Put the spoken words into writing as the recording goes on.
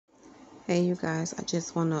Hey, you guys, I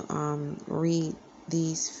just want to read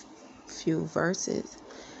these few verses.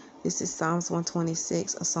 This is Psalms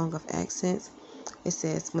 126, a song of accents. It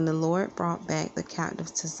says, when the Lord brought back the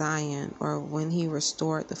captives to Zion, or when he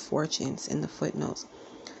restored the fortunes in the footnotes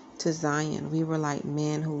to Zion, we were like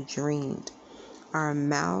men who dreamed. Our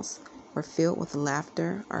mouths were filled with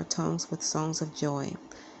laughter, our tongues with songs of joy.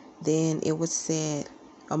 Then it was said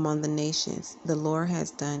among the nations, the Lord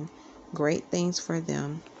has done great things for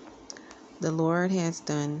them. The Lord has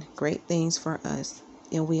done great things for us,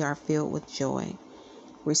 and we are filled with joy.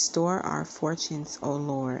 Restore our fortunes, O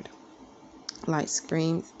Lord, like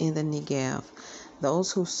streams in the Negev.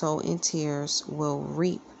 Those who sow in tears will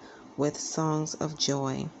reap with songs of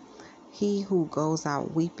joy. He who goes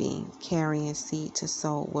out weeping, carrying seed to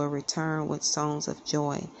sow, will return with songs of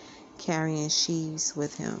joy, carrying sheaves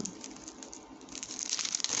with him.